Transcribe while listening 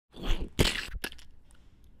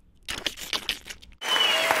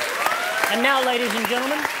And now, ladies and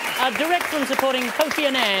gentlemen, direct from supporting Kofi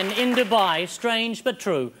and Ann in Dubai, strange but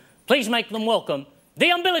true, please make them welcome the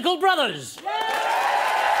Umbilical Brothers.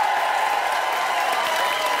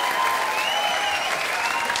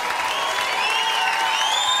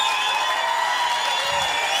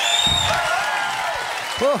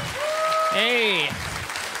 Oh. Hey.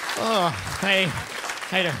 Oh, hey.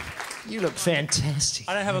 Hey there. You look fantastic.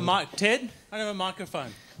 I don't have a mic. Ted, I don't have a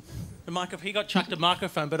microphone. He got chucked a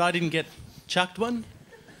microphone, but I didn't get chucked one.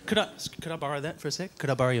 Could I borrow that for a sec? Could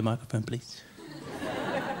I borrow your microphone, please?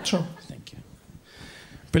 Sure. Thank you.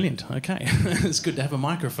 Brilliant. Okay. It's good to have a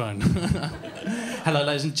microphone. Hello,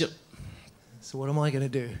 ladies and gentlemen. So what am I going to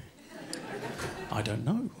do? I don't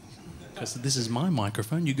know. Because this is my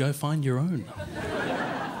microphone. You go find your own.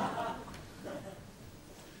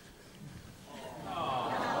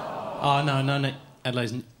 Oh, no.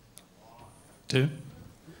 Ladies and... Two.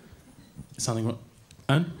 Something wrong.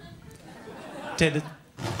 Owen? Ted,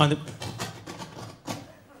 on the...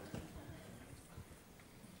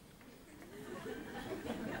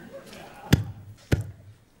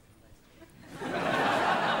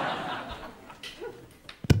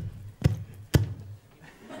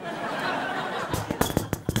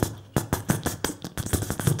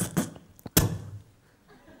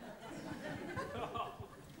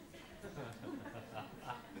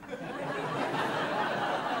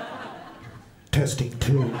 Testing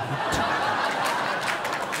two.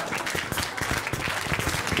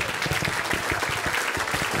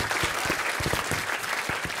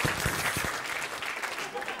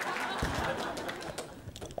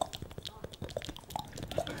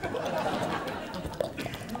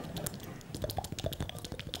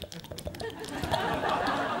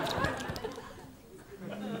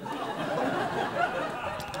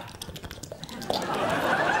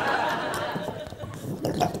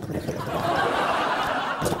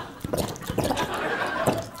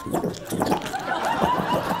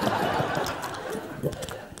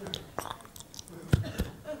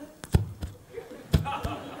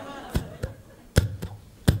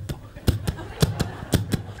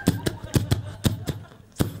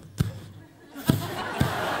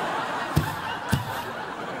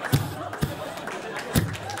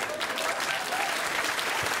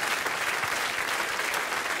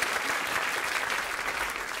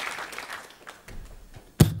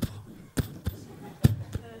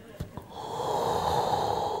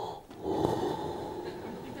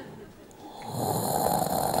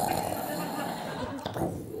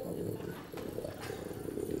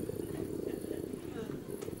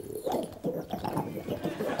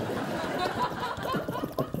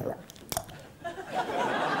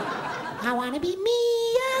 I wanna be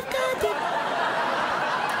me, I've got it.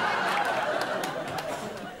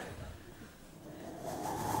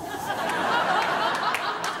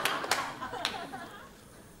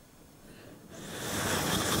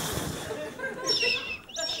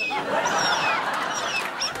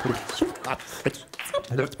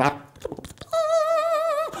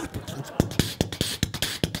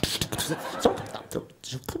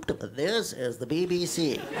 This is the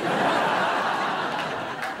BBC.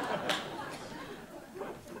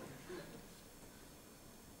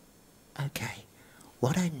 Okay,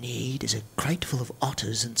 what I need is a crate full of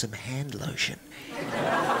otters and some hand lotion.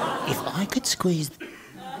 If I could squeeze...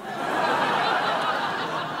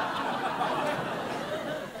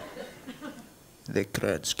 The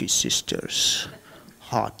Kransky sisters.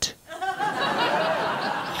 Hot.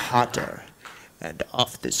 Hotter. And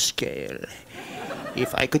off the scale.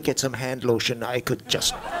 If I could get some hand lotion, I could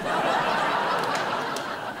just...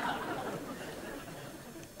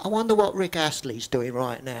 I wonder what Rick Astley's doing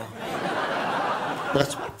right now.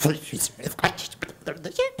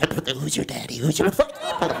 Who's your daddy? Who's your...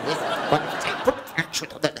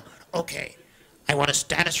 Okay, I want a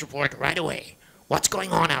status report right away. What's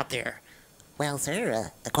going on out there? Well,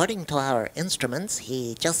 sir, according to our instruments,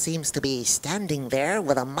 he just seems to be standing there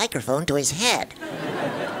with a microphone to his head.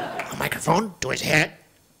 A microphone to his head?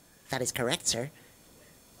 That is correct, sir.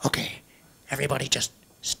 Okay, everybody just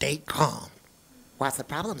stay calm. What's the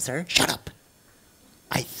problem, sir? Shut up.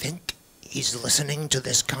 I think he's listening to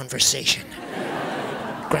this conversation.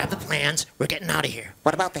 Grab the plans. We're getting out of here.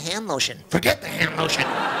 What about the hand lotion? Forget the hand lotion.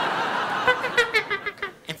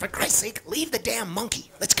 And for Christ's sake, leave the damn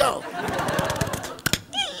monkey. Let's go.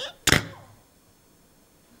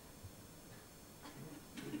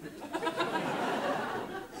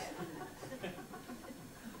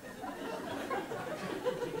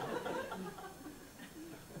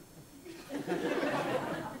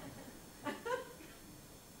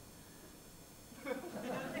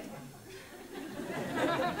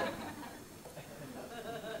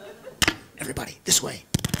 everybody. This way.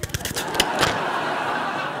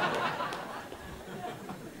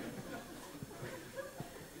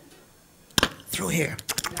 Through here.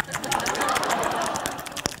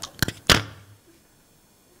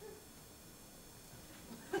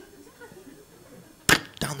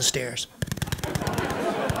 Down the stairs.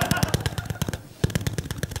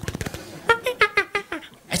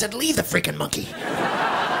 I said, leave the freaking monkey.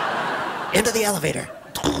 Into the elevator.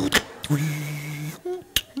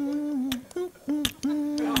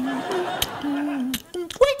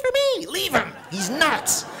 Wait for me! Leave him! He's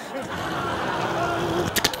nuts!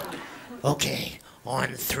 Okay,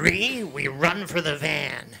 on 3, we run for the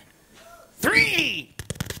van. 3!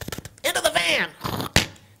 Into the van!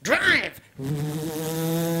 Drive!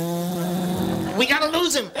 We gotta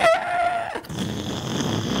lose him!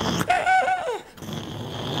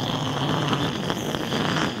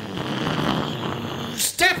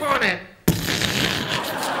 Step on it!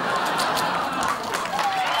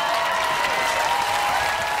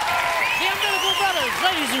 The Umbilical Brothers,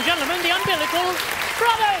 ladies and gentlemen, the Umbilical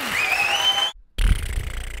Brothers!